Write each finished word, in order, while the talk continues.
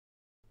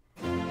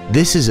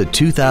This is a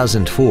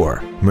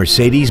 2004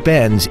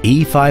 Mercedes-Benz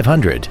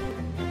E500.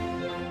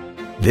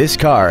 This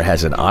car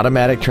has an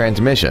automatic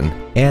transmission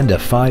and a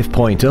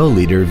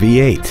 5.0-liter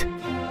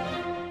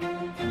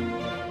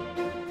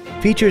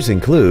V8. Features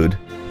include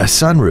a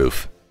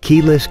sunroof,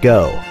 keyless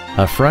go,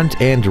 a front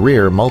and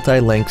rear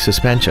multi-link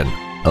suspension,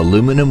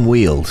 aluminum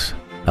wheels,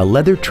 a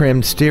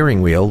leather-trimmed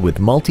steering wheel with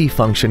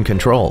multi-function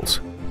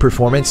controls,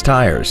 performance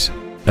tires,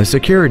 a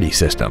security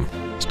system,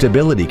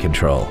 stability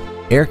control,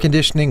 air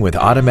conditioning with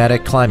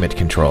automatic climate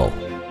control,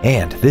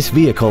 and this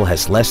vehicle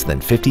has less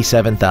than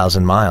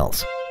 57,000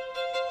 miles.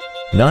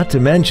 Not to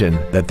mention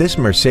that this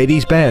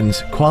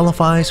Mercedes-Benz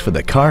qualifies for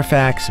the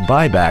Carfax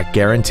buyback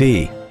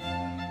guarantee.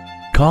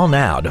 Call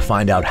now to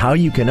find out how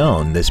you can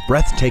own this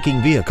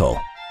breathtaking vehicle.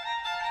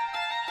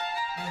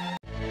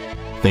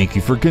 Thank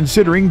you for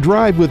considering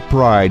Drive with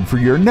Pride for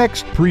your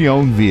next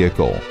pre-owned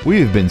vehicle.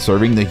 We have been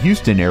serving the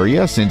Houston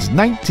area since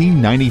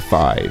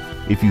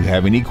 1995. If you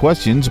have any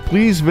questions,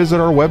 please visit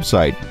our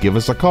website, give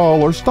us a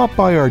call, or stop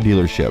by our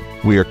dealership.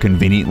 We are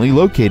conveniently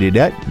located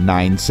at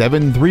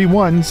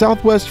 9731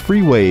 Southwest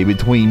Freeway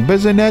between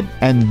Bissonnet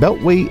and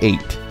Beltway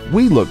 8.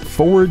 We look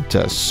forward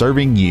to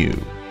serving you.